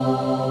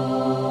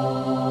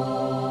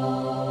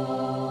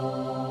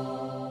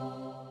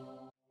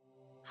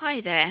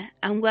there,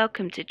 and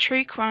welcome to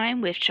True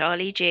Crime with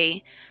Charlie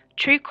G.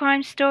 True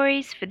crime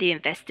stories for the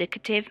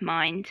investigative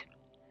mind.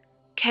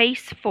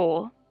 Case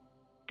 4.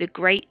 The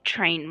Great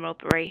Train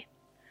Robbery.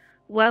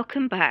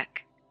 Welcome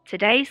back.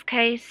 Today's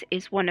case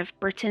is one of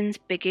Britain's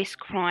biggest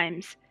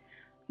crimes,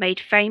 made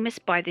famous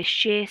by the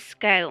sheer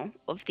scale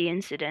of the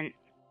incident.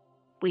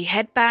 We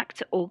head back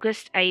to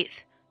August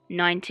 8th,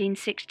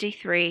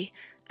 1963,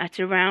 at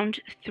around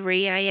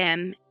 3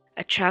 a.m.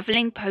 A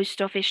travelling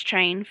post office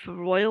train for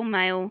Royal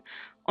Mail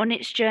on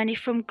its journey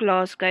from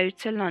Glasgow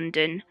to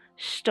London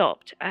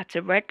stopped at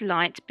a red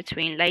light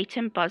between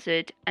Leighton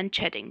Buzzard and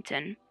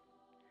Cheddington.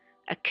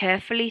 A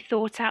carefully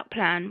thought out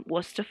plan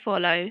was to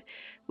follow,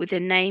 with a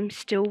name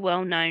still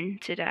well known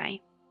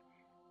today.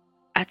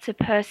 At a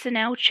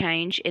personnel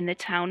change in the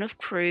town of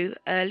Crewe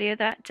earlier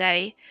that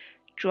day,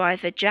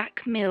 driver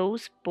Jack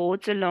Mills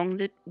boards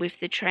along with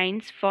the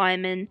train's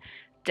fireman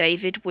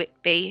David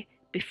Whitby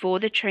before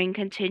the train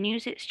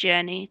continues its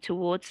journey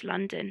towards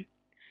London.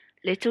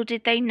 Little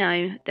did they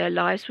know their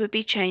lives would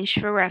be changed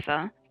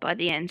forever by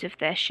the end of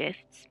their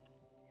shifts.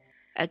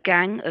 A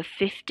gang of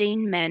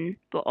 15 men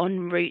were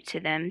en route to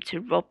them to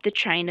rob the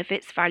train of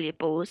its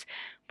valuables,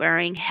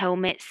 wearing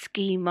helmets,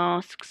 ski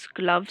masks,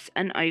 gloves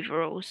and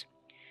overalls.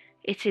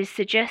 It is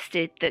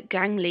suggested that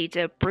gang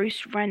leader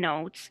Bruce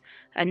Reynolds,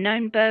 a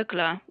known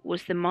burglar,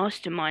 was the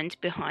mastermind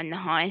behind the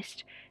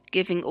heist,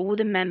 giving all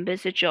the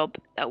members a job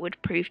that would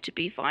prove to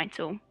be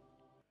vital.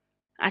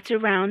 At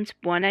around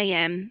 1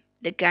 a.m,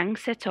 the gang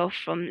set off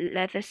from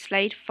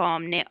Leatherslade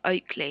Farm near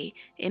Oakley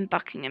in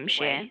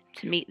Buckinghamshire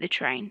to meet the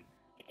train.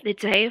 The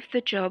day of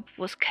the job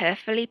was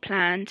carefully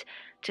planned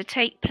to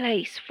take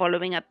place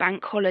following a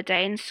bank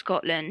holiday in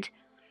Scotland,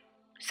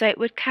 so it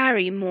would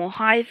carry more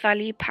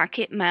high-value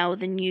packet mail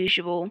than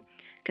usual,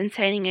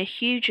 containing a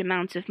huge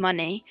amount of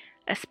money,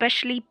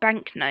 especially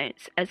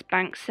banknotes, as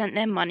banks sent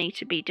their money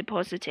to be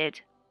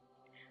deposited.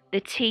 The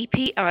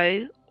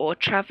TPO, or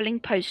Travelling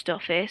Post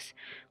Office,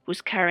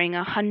 was carrying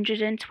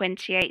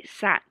 128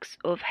 sacks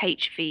of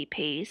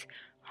HVPs,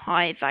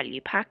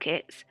 high-value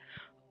packets,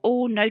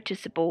 all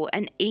noticeable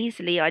and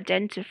easily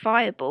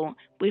identifiable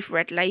with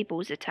red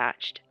labels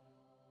attached.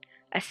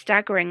 A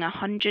staggering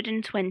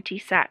 120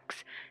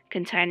 sacks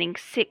containing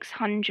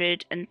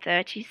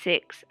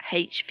 636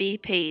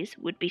 HVPs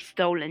would be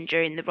stolen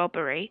during the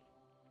robbery.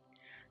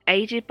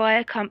 Aided by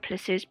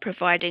accomplices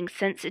providing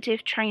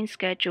sensitive train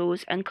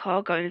schedules and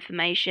cargo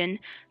information,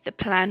 the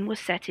plan was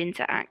set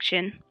into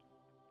action.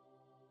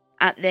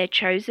 At their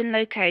chosen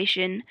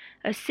location,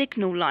 a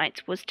signal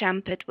light was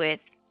tampered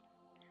with.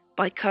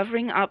 By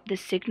covering up the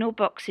signal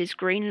box's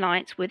green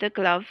light with a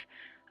glove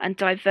and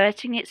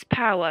diverting its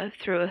power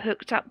through a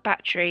hooked-up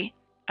battery,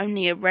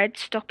 only a red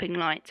stopping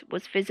light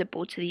was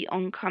visible to the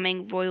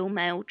oncoming Royal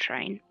Mail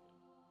train.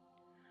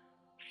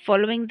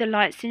 Following the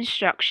light's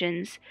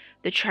instructions,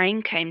 the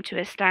train came to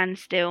a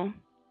standstill.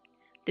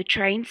 The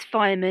train's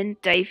fireman,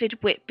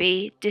 David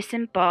Whitby,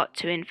 disembarked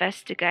to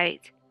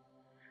investigate.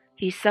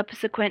 He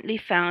subsequently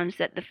found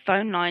that the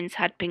phone lines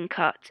had been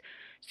cut,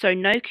 so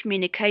no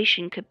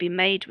communication could be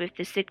made with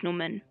the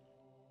signalman.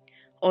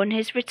 On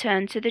his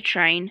return to the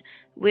train,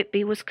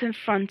 Whitby was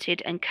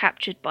confronted and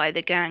captured by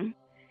the gang.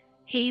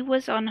 He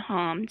was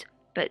unharmed,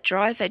 but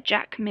driver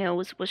Jack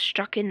Mills was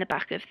struck in the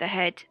back of the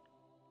head.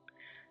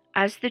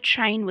 As the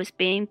train was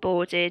being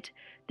boarded,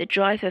 the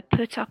driver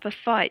put up a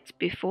fight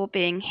before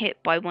being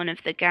hit by one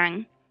of the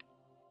gang.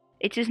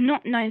 It is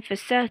not known for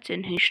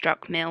certain who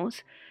struck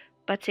Mills,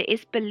 but it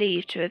is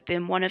believed to have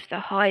been one of the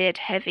hired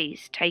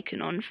heavies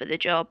taken on for the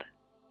job.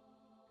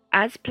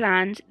 As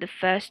planned, the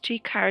first two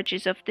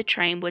carriages of the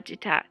train were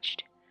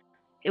detached.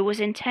 It was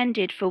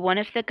intended for one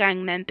of the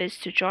gang members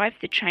to drive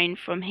the train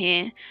from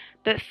here,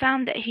 but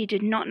found that he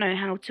did not know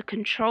how to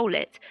control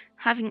it,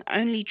 having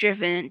only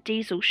driven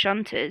diesel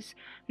shunters,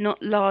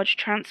 not large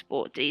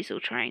transport diesel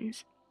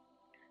trains.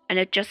 An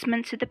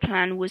adjustment to the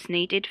plan was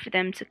needed for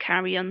them to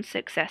carry on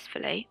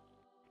successfully.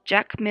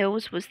 Jack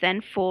Mills was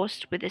then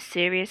forced, with a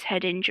serious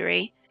head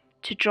injury,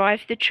 to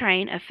drive the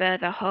train a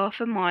further half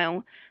a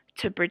mile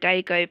to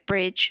Bredego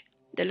Bridge,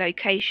 the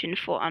location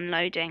for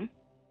unloading.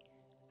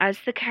 As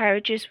the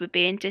carriages were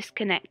being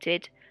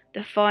disconnected,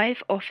 the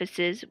 5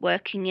 officers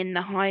working in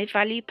the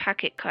high-value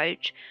packet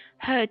coach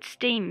heard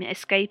steam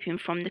escaping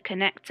from the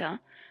connector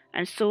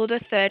and saw the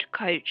third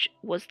coach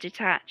was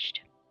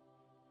detached.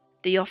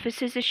 The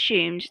officers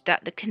assumed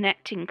that the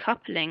connecting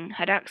coupling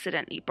had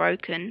accidentally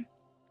broken.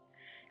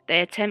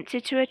 They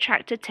attempted to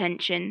attract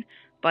attention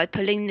by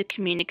pulling the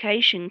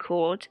communication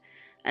cord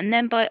and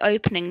then by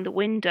opening the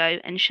window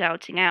and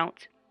shouting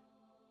out.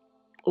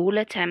 All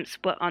attempts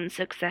were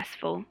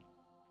unsuccessful.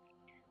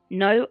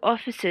 No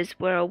officers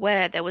were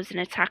aware there was an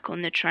attack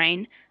on the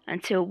train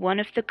until one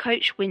of the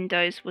coach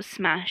windows was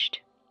smashed.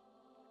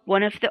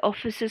 One of the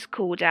officers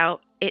called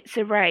out, "It's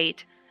a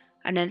raid,"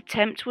 and an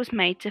attempt was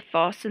made to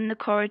fasten the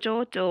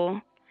corridor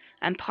door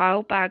and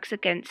pile bags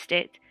against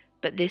it,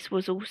 but this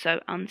was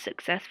also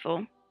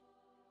unsuccessful.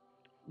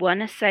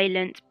 One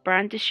assailant,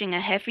 brandishing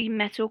a heavy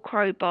metal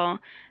crowbar,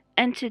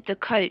 entered the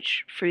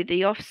coach through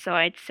the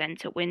offside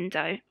centre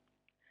window.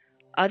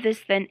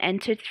 Others then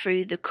entered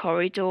through the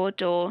corridor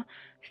door,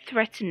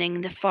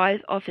 threatening the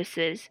 5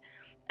 officers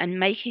and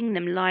making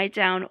them lie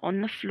down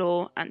on the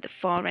floor at the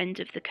far end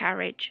of the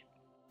carriage.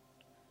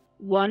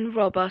 One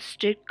robber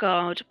stood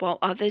guard while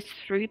others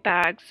threw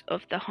bags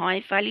of the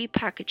high-value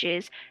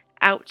packages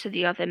out to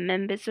the other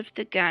members of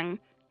the gang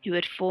who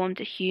had formed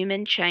a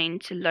human chain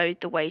to load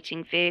the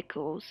waiting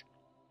vehicles.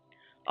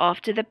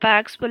 After the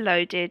bags were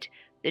loaded,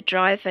 the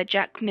driver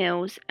Jack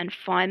Mills and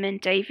fireman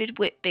David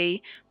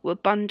Whitby were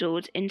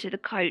bundled into the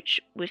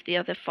coach with the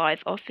other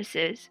 5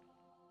 officers.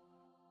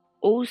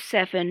 All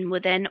 7 were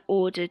then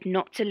ordered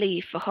not to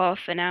leave for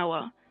half an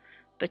hour,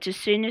 but as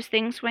soon as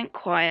things went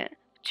quiet,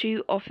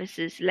 2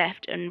 officers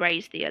left and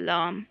raised the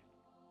alarm.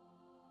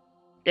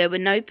 There were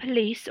no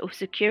police or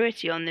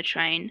security on the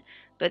train,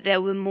 but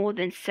there were more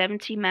than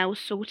 70 mail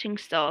sorting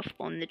staff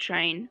on the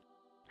train.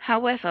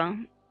 However,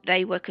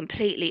 they were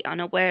completely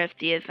unaware of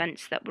the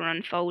events that were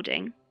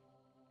unfolding.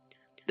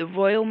 The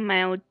Royal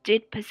Mail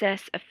did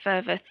possess a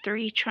further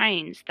 3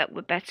 trains that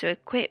were better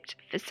equipped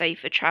for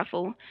safer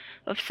travel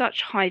of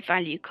such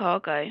high-value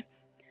cargo,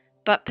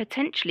 but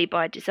potentially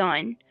by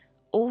design,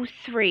 all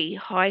 3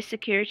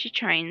 high-security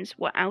trains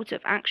were out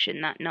of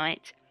action that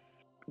night.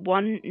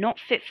 One not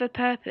fit for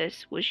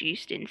purpose was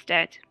used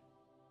instead.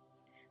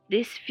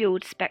 This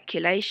fueled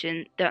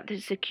speculation that the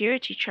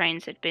security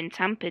trains had been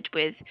tampered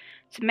with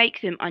to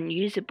make them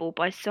unusable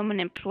by someone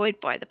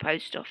employed by the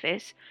post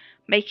office,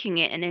 making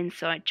it an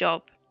inside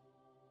job.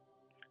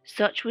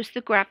 Such was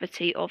the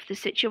gravity of the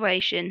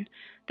situation,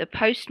 the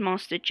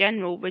Postmaster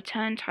General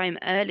returned home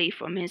early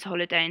from his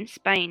holiday in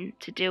Spain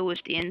to deal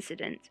with the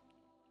incident.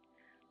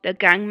 The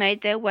gang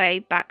made their way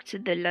back to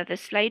the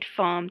Leatherslade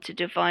farm to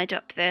divide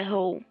up their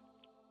haul.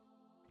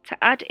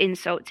 To add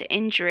insult to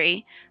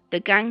injury, the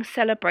gang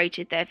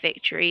celebrated their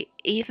victory,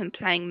 even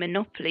playing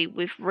Monopoly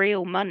with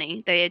real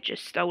money they had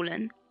just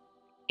stolen.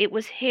 It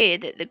was here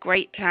that the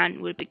great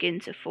plan would begin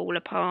to fall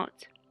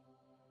apart.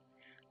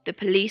 The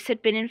police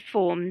had been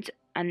informed,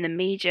 and the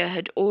media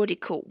had already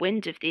caught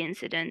wind of the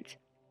incident.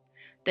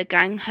 The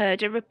gang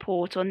heard a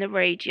report on the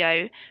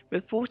radio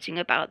reporting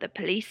about the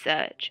police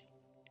search.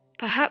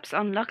 Perhaps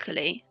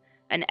unluckily,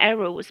 an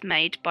error was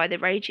made by the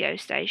radio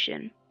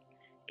station.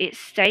 It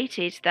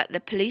stated that the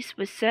police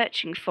were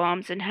searching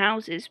farms and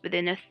houses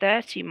within a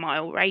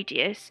 30-mile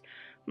radius,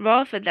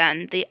 rather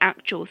than the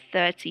actual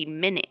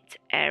 30-minute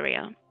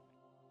area.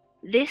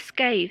 This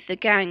gave the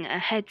gang a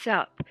heads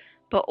up,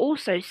 but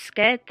also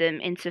scared them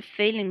into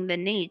feeling the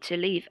need to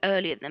leave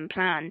earlier than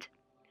planned.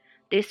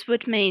 This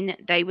would mean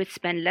they would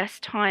spend less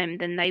time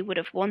than they would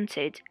have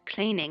wanted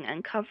cleaning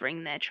and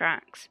covering their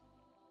tracks.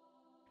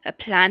 A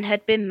plan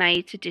had been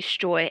made to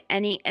destroy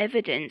any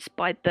evidence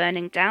by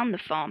burning down the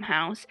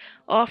farmhouse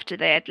after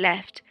they had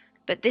left,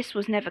 but this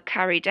was never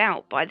carried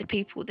out by the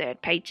people they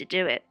had paid to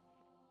do it.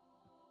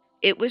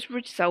 It would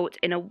result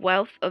in a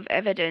wealth of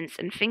evidence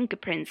and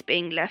fingerprints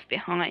being left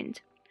behind.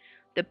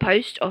 The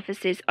post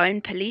office's own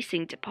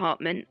policing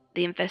department,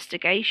 the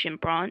investigation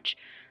branch,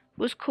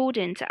 was called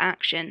into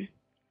action.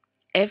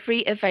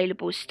 Every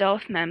available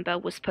staff member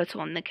was put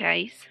on the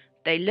case.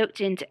 They looked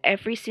into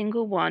every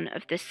single one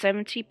of the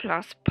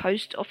 70-plus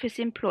post office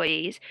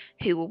employees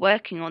who were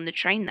working on the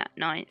train that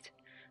night.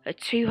 A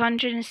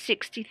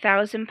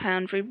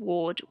 £260,000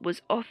 reward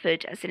was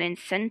offered as an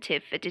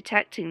incentive for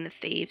detecting the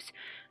thieves,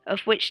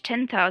 of which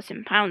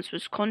 £10,000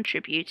 was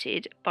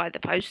contributed by the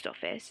post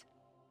office.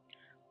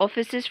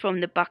 Officers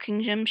from the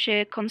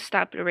Buckinghamshire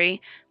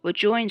Constabulary were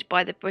joined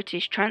by the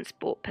British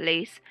Transport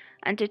Police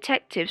and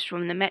detectives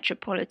from the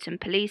Metropolitan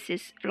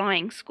Police's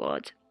flying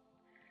squad.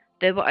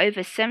 There were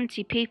over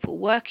 70 people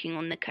working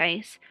on the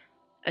case.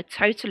 A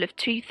total of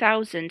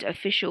 2,000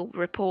 official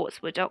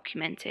reports were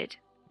documented.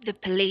 The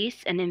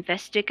police and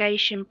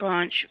investigation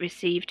branch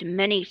received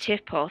many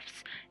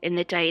tip-offs in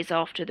the days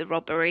after the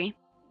robbery,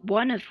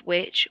 one of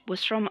which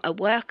was from a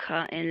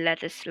worker in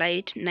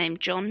Leatherslade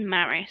named John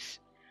Maris.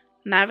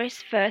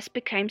 Maris first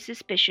became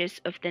suspicious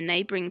of the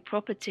neighbouring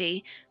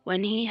property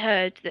when he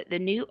heard that the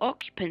new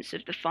occupants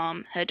of the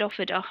farm had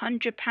offered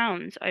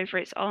 £100 over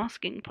its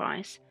asking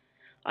price,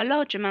 a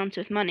large amount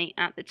of money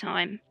at the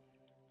time.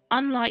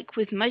 Unlike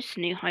with most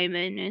new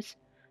homeowners,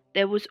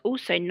 there was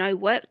also no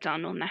work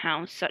done on the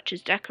house such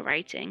as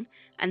decorating,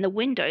 and the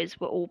windows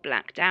were all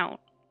blacked out.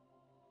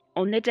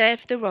 On the day of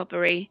the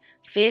robbery,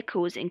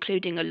 vehicles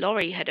including a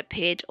lorry had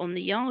appeared on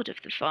the yard of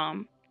the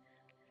farm.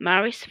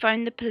 Maris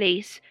phoned the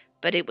police,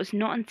 but it was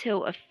not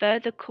until a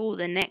further call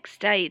the next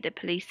day the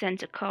police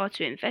sent a car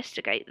to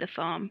investigate the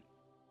farm.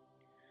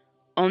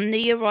 On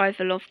the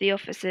arrival of the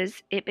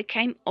officers, it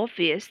became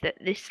obvious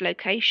that this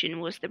location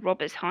was the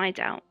robbers'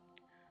 hideout.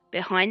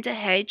 Behind a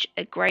hedge,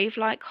 a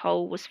grave-like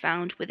hole was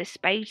found with a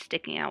spade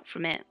sticking out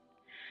from it.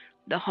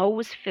 The hole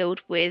was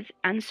filled with,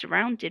 and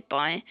surrounded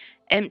by,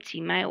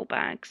 empty mail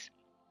bags.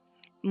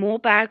 More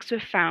bags were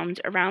found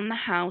around the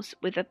house,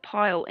 with a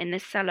pile in the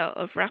cellar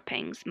of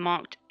wrappings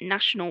marked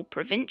National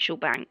Provincial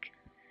Bank.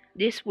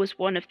 This was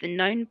one of the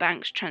known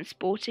banks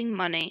transporting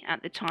money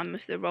at the time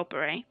of the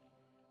robbery.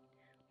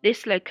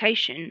 This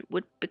location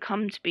would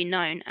become to be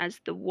known as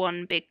the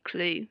One Big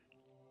Clue.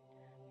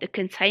 The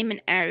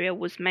containment area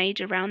was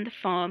made around the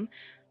farm,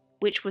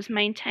 which was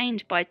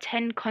maintained by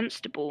 10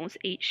 constables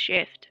each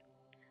shift.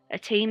 A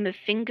team of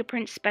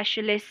fingerprint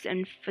specialists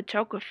and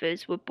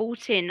photographers were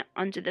brought in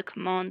under the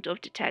command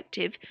of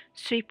Detective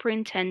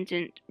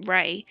Superintendent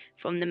Ray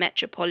from the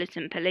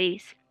Metropolitan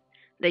Police.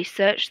 They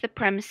searched the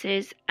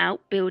premises,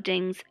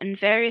 outbuildings, and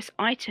various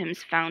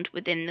items found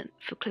within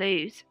for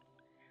clues.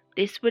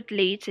 This would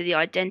lead to the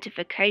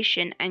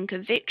identification and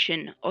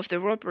conviction of the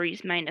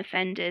robbery's main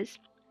offenders.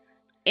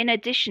 In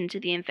addition to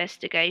the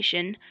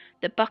investigation,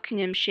 the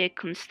Buckinghamshire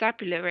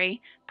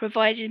Constabulary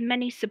provided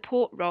many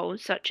support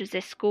roles such as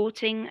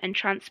escorting and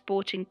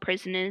transporting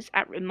prisoners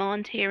at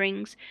remand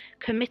hearings,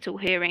 committal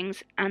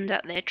hearings, and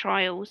at their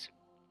trials.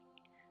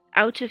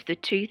 Out of the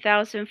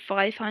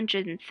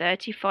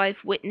 2,535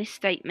 witness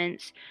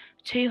statements,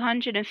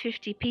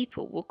 250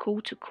 people were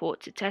called to court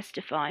to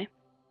testify.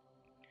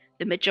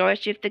 The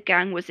majority of the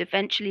gang was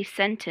eventually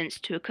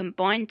sentenced to a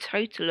combined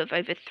total of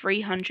over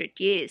 300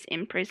 years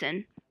in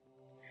prison.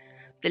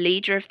 The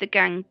leader of the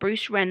gang,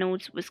 Bruce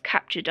Reynolds, was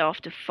captured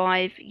after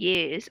 5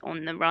 years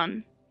on the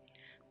run.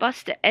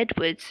 Buster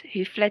Edwards,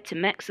 who fled to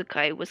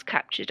Mexico, was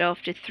captured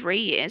after 3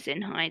 years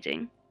in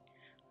hiding.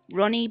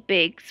 Ronnie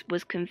Biggs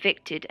was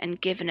convicted and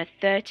given a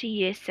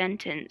 30-year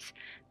sentence,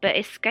 but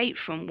escaped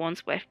from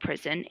Wandsworth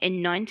Prison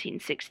in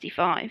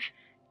 1965.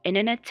 In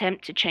an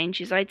attempt to change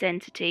his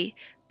identity,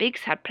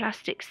 Biggs had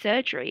plastic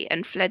surgery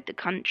and fled the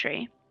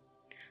country.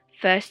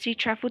 First he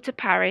travelled to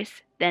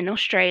Paris, then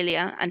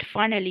Australia, and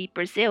finally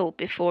Brazil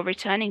before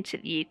returning to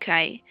the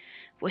UK,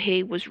 where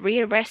he was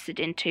rearrested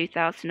in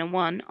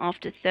 2001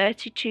 after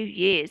 32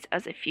 years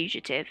as a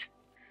fugitive.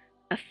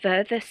 A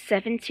further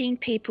 17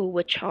 people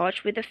were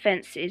charged with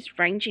offences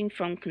ranging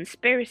from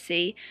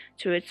conspiracy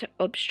to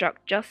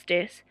obstruct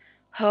justice,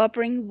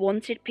 harbouring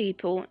wanted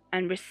people,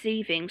 and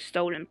receiving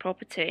stolen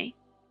property.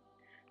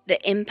 The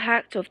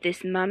impact of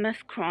this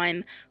mammoth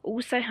crime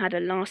also had a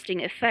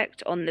lasting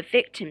effect on the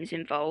victims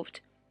involved,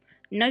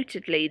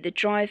 notably the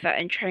driver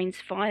and train's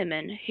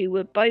fireman, who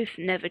were both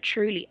never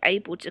truly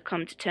able to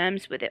come to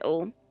terms with it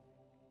all.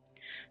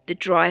 The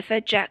driver,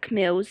 Jack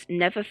Mills,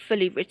 never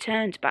fully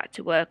returned back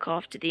to work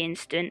after the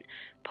incident,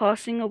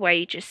 passing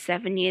away just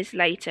 7 years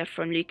later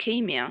from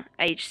leukemia,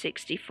 aged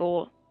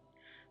 64.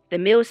 The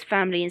Mills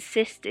family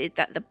insisted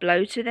that the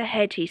blow to the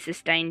head he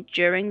sustained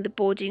during the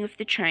boarding of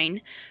the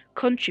train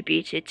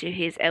contributed to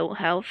his ill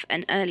health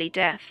and early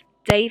death.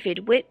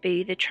 David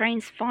Whitby, the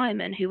train's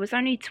fireman, who was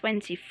only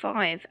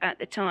 25 at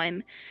the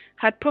time,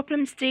 had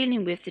problems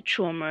dealing with the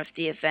trauma of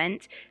the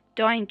event,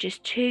 dying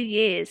just 2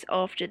 years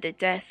after the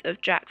death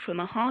of Jack from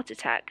a heart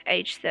attack,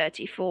 aged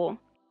 34.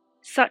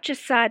 Such a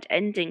sad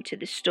ending to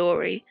the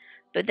story,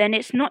 but then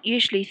it's not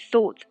usually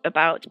thought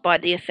about by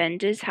the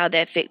offenders how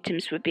their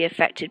victims would be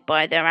affected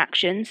by their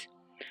actions.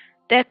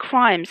 Their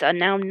crimes are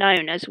now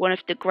known as one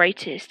of the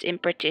greatest in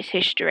British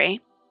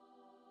history.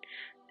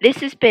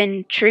 This has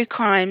been True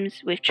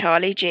Crimes with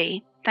Charlie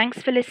G.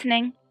 Thanks for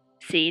listening.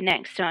 See you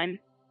next time.